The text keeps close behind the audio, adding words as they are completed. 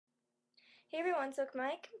Hey everyone, so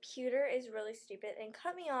my computer is really stupid and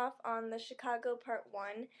cut me off on the Chicago part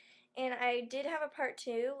 1, and I did have a part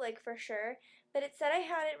 2, like for sure, but it said I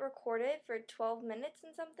had it recorded for 12 minutes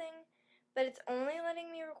and something, but it's only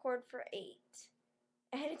letting me record for 8,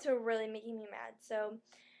 and it's really making me mad. So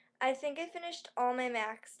I think I finished all my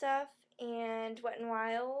Mac stuff and Wet n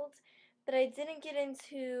Wild, but I didn't get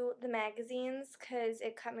into the magazines because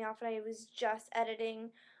it cut me off and I was just editing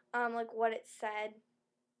like what it said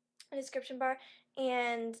description bar,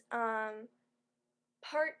 and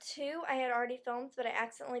part 2 I had already filmed, but I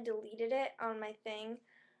accidentally deleted it on my thing.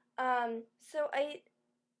 So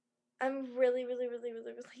I'm really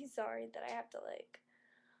sorry that I have to like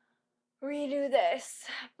redo this,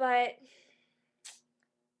 but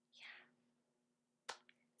yeah.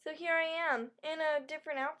 So here I am in a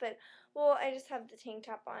different outfit. Well, I just have the tank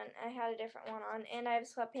top on. I had a different one on, and I have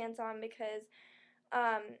sweatpants on because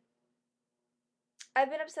um I've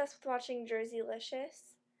been obsessed with watching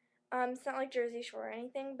Jerseylicious. It's not like Jersey Shore or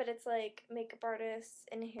anything, but it's like makeup artists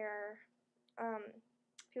and hair, um,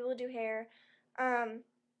 people who do hair, um,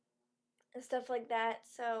 and stuff like that.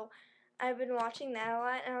 So I've been watching that a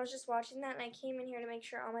lot, and I was just watching that, and I came in here to make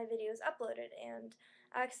sure all my videos uploaded, and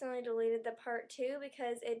I accidentally deleted the part 2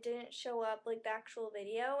 because it didn't show up like the actual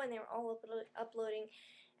video, and they were all uploading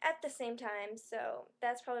at the same time. So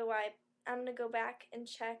that's probably why I'm gonna go back and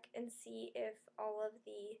check and see if all of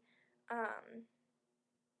the um,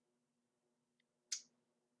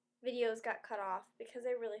 videos got cut off, because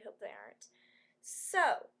I really hope they aren't.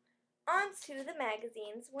 So, on to the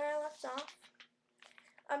magazines where I left off.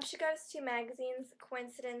 She got us 2 magazines.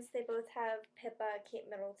 Coincidence, they both have Pippa, Kate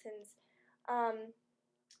Middleton's um,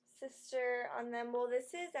 sister on them. Well,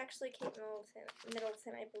 this is actually Kate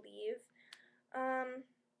Middleton, I believe. Um,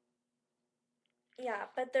 yeah,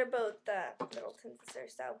 but they're both the Middleton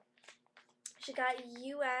sisters. So, she got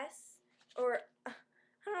US, or I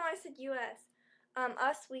don't know why I said US.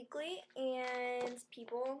 Us Weekly and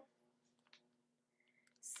People.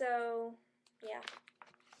 So, yeah.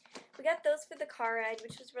 We got those for the car ride,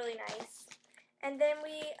 which was really nice. And then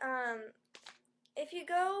if you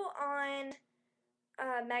go on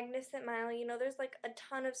Magnificent Mile, you know, there's like a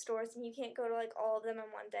ton of stores, and you can't go to like all of them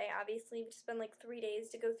in one day. Obviously, you have to spend like 3 days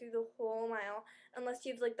to go through the whole mile, unless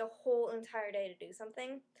you have like the whole entire day to do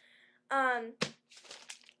something. Um,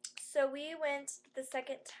 so we went the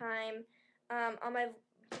second time. On my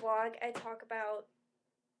vlog, I talk about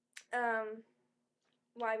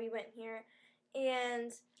why we went here,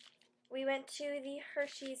 and we went to the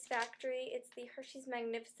Hershey's factory. It's the Hershey's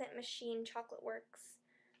Magnificent Machine Chocolate Works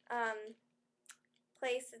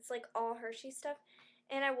place. It's like all Hershey stuff.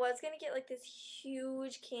 And I was going to get like this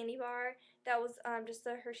huge candy bar that was just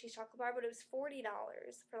a Hershey's chocolate bar, but it was $40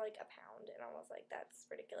 for like a pound. And I was like, that's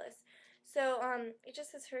ridiculous. So it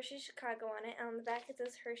just says Hershey's Chicago on it. And on the back it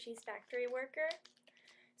says Hershey's Factory Worker.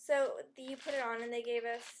 So you put it on, and they gave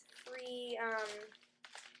us free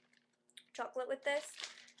chocolate with this.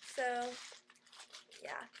 So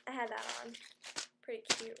yeah, I had that on. Pretty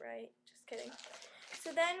cute, right? Just kidding.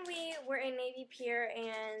 So then we were in Navy Pier,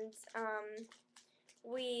 and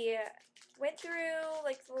we went through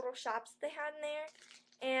like the little shops they had in there,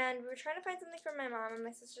 and we were trying to find something for my mom and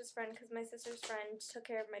my sister's friend, because my sister's friend took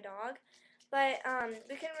care of my dog. But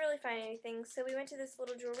we couldn't really find anything, so we went to this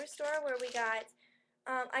little jewelry store where we got,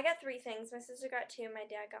 I got 3 things. My sister got 2, my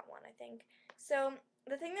dad got 1, I think. So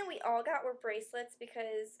the thing that we all got were bracelets,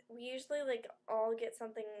 because we usually like all get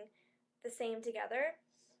something the same together.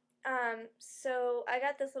 So I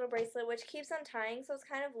got this little bracelet, which keeps untying, so it's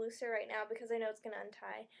kind of looser right now because I know it's going to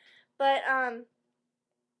untie. But,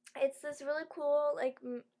 it's this really cool, like,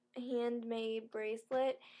 handmade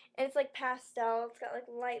bracelet, and it's, like, pastel. It's got, like,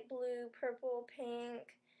 light blue, purple,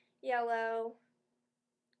 pink, yellow,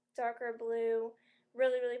 darker blue,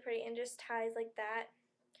 really pretty, and just ties like that.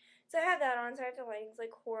 So I have that on. Sorry if the lighting's,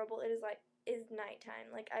 like, horrible. It is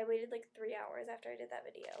nighttime. Like, I waited, like, 3 hours after I did that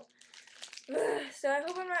video. So I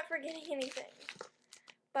hope I'm not forgetting anything.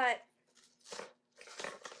 But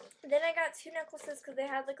then I got 2 necklaces because they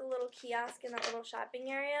had like a little kiosk in that little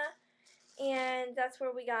shopping area. And that's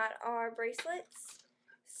where we got our bracelets.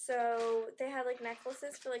 So they had like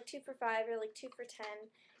necklaces for like 2 for $5 or like 2 for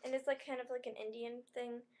 $10. And it's like kind of like an Indian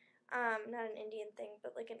thing. Not an Indian thing,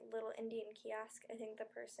 but like a little Indian kiosk. I think the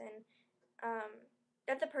person,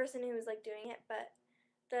 not the person who was like doing it, but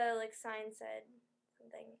the like sign said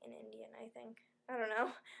something in Indian, I think. I don't know.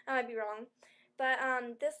 I might be wrong. But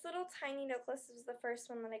this little tiny necklace was the first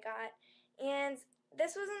one that I got. And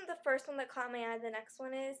this wasn't the first one that caught my eye, the next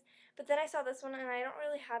one is. But then I saw this one, and I don't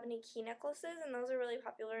really have any key necklaces, and those are really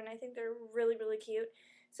popular, and I think they're really cute.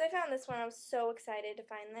 So I found this one. I was so excited to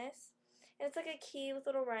find this. And it's like a key with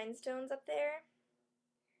little rhinestones up there.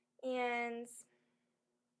 And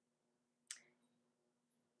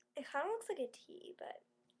it kind of looks like a T, but...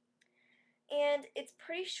 And it's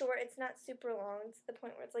pretty short. It's not super long to the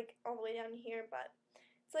point where it's like all the way down here, but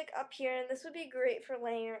it's like up here. And this would be great for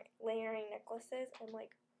layering necklaces. I'm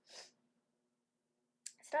like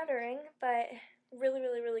stuttering, but really,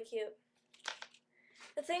 really, really cute.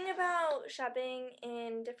 The thing about shopping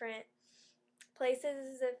in different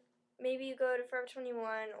places is if maybe you go to Forever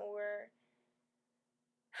 21 or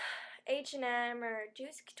H&M or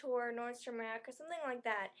Juicy Couture, Nordstrom Rack or something like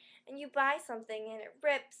that, and you buy something and it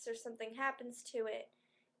rips or something happens to it,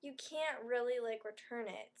 you can't really like return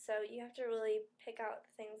it. So you have to really pick out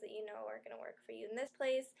the things that you know are going to work for you. In this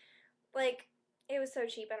place, like, it was so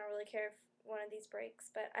cheap, I don't really care if one of these breaks,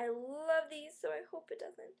 but I love these, so I hope it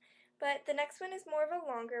doesn't. But the next one is more of a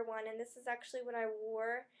longer one, and this is actually what I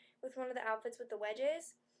wore with one of the outfits with the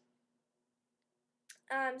wedges.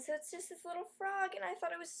 So it's just this little frog, and I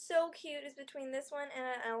thought it was so cute. It's between this one and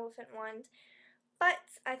an elephant one. But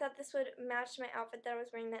I thought this would match my outfit that I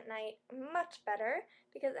was wearing that night much better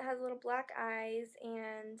because it has little black eyes,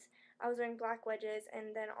 and I was wearing black wedges,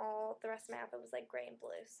 and then all the rest of my outfit was like gray and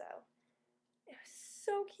blue. So it was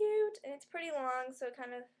so cute, and it's pretty long, so it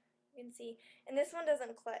kind of, you can see. And this one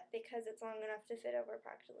doesn't clip because it's long enough to fit over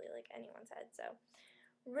practically like anyone's head. So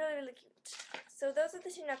really, really cute. So those are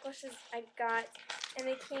the two necklaces I got, and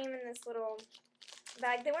they came in this little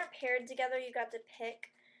bag. They weren't paired together. You got to pick,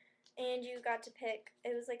 and you got to pick.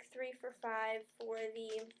 It was like 3 for $5 for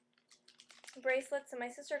the bracelets, and my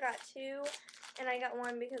sister got 2, and I got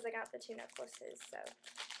 1 because I got the 2 necklaces. So,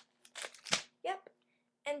 yep.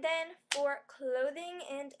 And then for clothing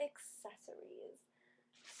and accessories.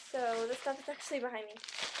 So the stuff is actually behind me.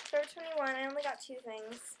 Forever 21, I only got 2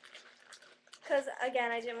 things. Because,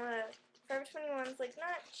 again, I didn't want to... Forever 21's, like,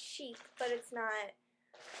 not cheap, but it's not,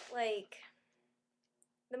 like,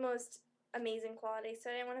 the most amazing quality. So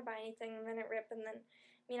I didn't want to buy anything and then it rip and then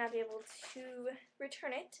me not be able to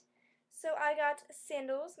return it. So I got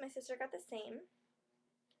sandals. My sister got the same.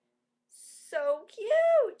 So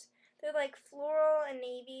cute! They're, like, floral and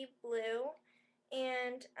navy blue.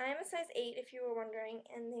 And I'm a size 8, if you were wondering,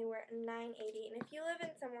 and they were $9.80. And if you live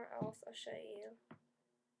in somewhere else, I'll show you.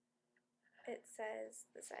 It says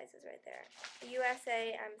the sizes right there.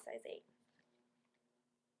 USA, I'm size 8.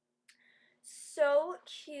 So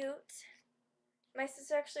cute. My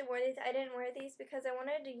sister actually wore these. I didn't wear these because I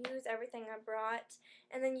wanted to use everything I brought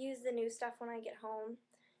and then use the new stuff when I get home.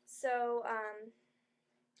 So,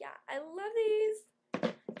 yeah, I love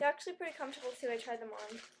these. They're actually pretty comfortable too. I tried them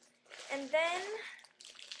on. And then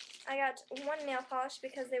I got 1 nail polish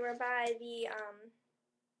because they were by the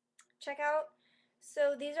checkout.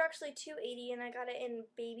 So these are actually $2.80 and I got it in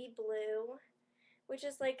baby blue, which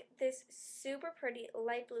is like this super pretty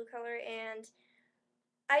light blue color, and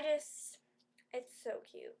it's so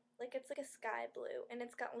cute. Like, it's like a sky blue and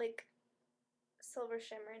it's got like silver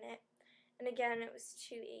shimmer in it. And again, it was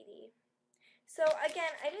 $2.80. So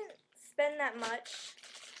again, I didn't spend that much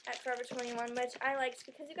at Forever 21, which I liked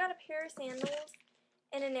because you got a pair of sandals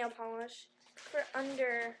and a nail polish for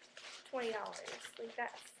under $20. Like,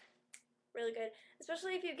 that's really good,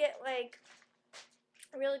 especially if you get like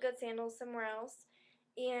really good sandals somewhere else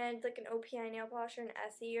and like an OPI nail polish or an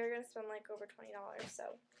Essie, you're gonna spend like over $20. So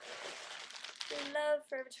I love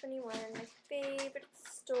Forever 21, my favorite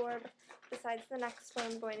store besides the next one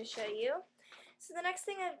I'm going to show you. So the next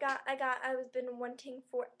thing I've been wanting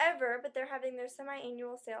forever, but they're having their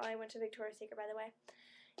semi-annual sale. I went to Victoria's Secret, by the way,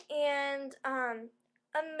 and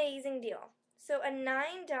amazing deal. So a $9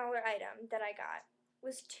 item that I got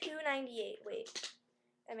was $2.98. Wait,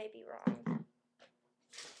 I may be wrong.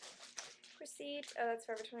 Receipt. Oh, that's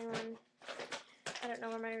Forever 21. I don't know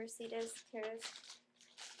where my receipt is. Here it is.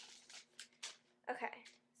 Okay,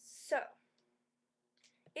 so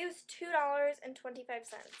it was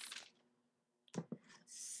 $2.25.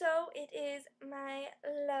 So it is my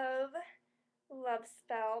Love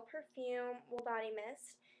Spell Perfume Body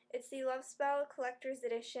Mist. It's the Love Spell Collector's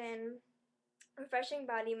Edition Refreshing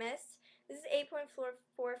Body Mist. This is 8.4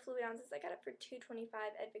 fluid ounces. I got it for $2.25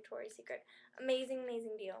 at Victoria's Secret. Amazing,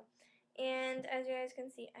 amazing deal. And as you guys can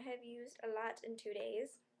see, I have used a lot in 2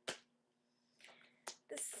 days.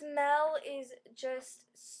 The smell is just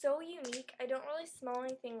so unique. I don't really smell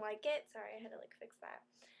anything like it. Sorry, I had to like fix that.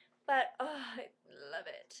 But, oh, I love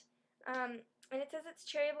it. And it says it's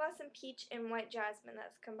cherry blossom, peach, and white jasmine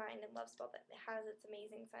that's combined in Love Spell that has its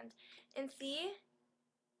amazing scent. And see?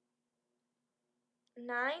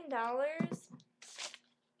 $9. I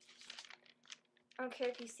don't care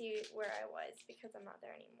if you see where I was because I'm not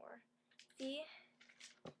there anymore. See?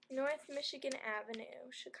 North Michigan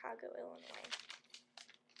Avenue, Chicago, Illinois.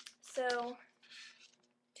 So,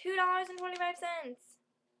 $2.25.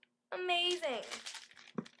 Amazing.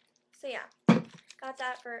 So yeah, got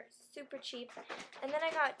that for super cheap. And then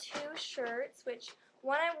I got 2 shirts, which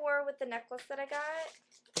one I wore with the necklace that I got.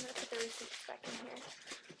 I'm going to put the receipts back in here.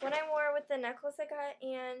 One I wore with the necklace I got,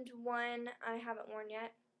 and one I haven't worn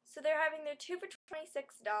yet. So they're having their 2 for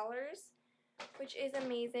 $26, which is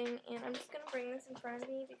amazing. And I'm just going to bring this in front of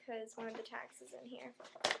me because one of the tags is in here.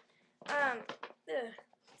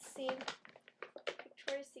 See,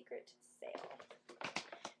 Victoria's Secret sale.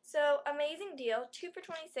 So, amazing deal, 2 for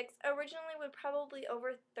 $26. Originally would probably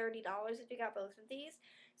over $30 if you got both of these.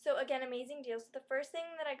 So again, amazing deal. So the first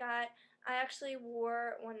thing that I got, I actually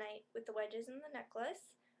wore one night with the wedges and the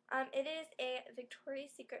necklace. It is a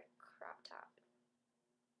Victoria's Secret crop top.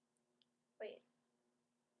 Wait.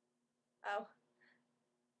 Oh.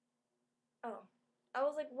 I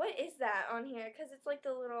was like, what is that on here? Because it's like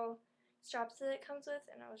the little straps that it comes with,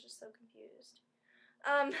 and I was just so confused.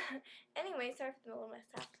 Anyway, sorry for the little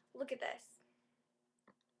mishap. Look at this.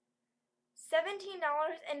 $17.50.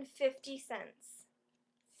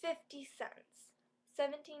 50 cents.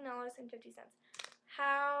 $17.50.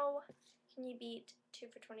 How can you beat 2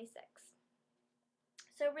 for $26?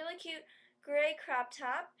 So really cute gray crop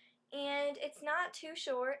top, and it's not too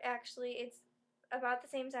short. Actually, it's about the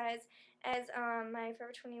same size as my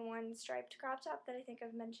Forever 21 striped crop top that I think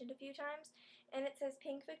I've mentioned a few times. And it says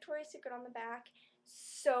Pink Victoria's Secret on the back.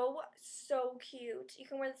 So cute. You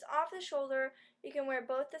can wear this off the shoulder. You can wear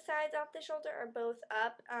both the sides off the shoulder or both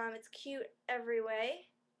up. It's cute every way.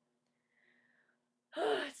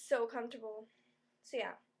 It's so comfortable. So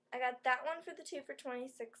yeah, I got that one for the 2 for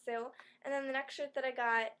 $26 sale. And then the next shirt that I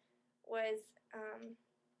got was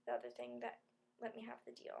the other thing that let me have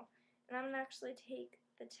the deal. And I'm going to actually take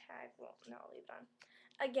the tag. Well, no, I'll leave it on.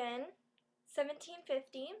 Again,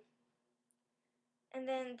 $17.50. And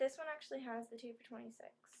then this one actually has the 2 for $26.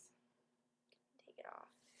 Take it off.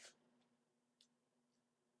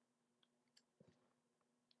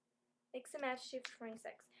 Mix and match 2 for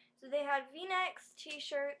 $26. So they had V-necks,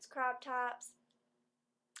 t-shirts, crop tops.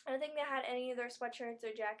 I don't think they had any of their sweatshirts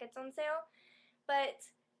or jackets on sale. But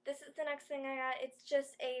this is the next thing I got. It's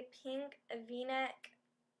just a pink V-neck.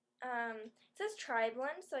 It says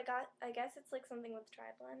tri-blend, so I guess it's like something with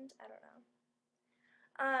tri-blend. I don't know.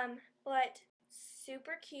 But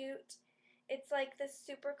super cute. It's like this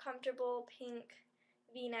super comfortable pink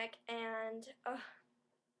V-neck, and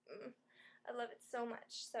I love it so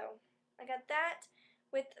much. So I got that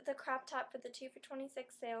with the crop top for the 2 for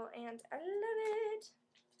 $26 sale, and I love it.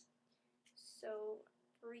 So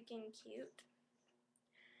freaking cute.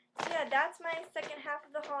 So yeah, that's my second half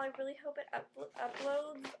of the haul. I really hope it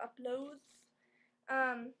uploads.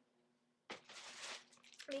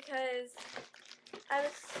 Because I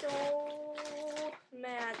was so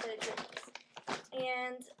mad that it didn't.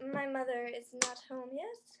 And my mother is not home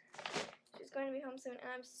yet. She's going to be home soon,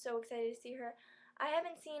 and I'm so excited to see her. I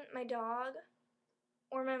haven't seen my dog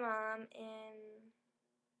or my mom in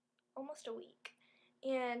almost a week.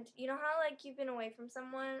 And you know how like you've been away from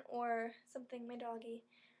someone or something, my doggy,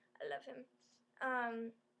 I love him.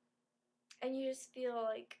 And you just feel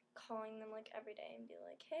like calling them like every day and be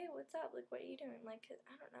like, hey, what's up? Like, what are you doing? Like,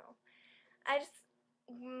 I don't know.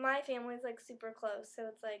 My family's like super close, so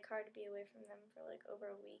it's like hard to be away from them for like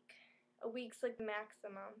over a week. A week's like the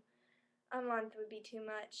maximum. A month would be too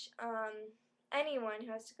much. Anyone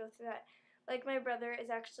who has to go through that. Like my brother is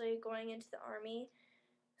actually going into the army.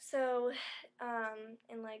 So,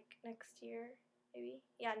 in like next year, maybe?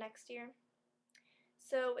 Yeah, next year.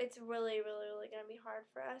 So it's really going to be hard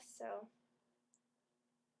for us, so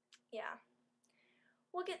yeah.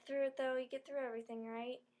 We'll get through it though. You get through everything,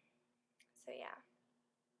 right? So yeah.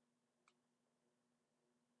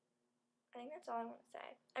 I think that's all I want to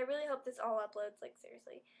say. I really hope this all uploads, like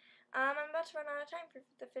seriously. I'm about to run out of time for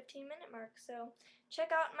the 15-minute mark, so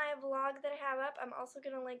check out my vlog that I have up. I'm also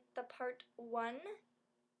going to link the part 1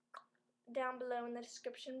 down below in the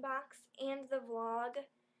description box, and the vlog,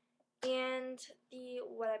 and the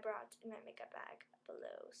what I brought in my makeup bag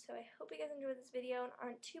below. So I hope you guys enjoyed this video and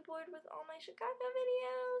aren't too bored with all my Chicago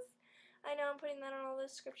videos. I know I'm putting that on all the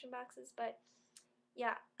description boxes, but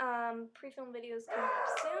yeah, pre-film videos coming up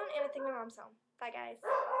soon, and I think my mom's home. Bye guys.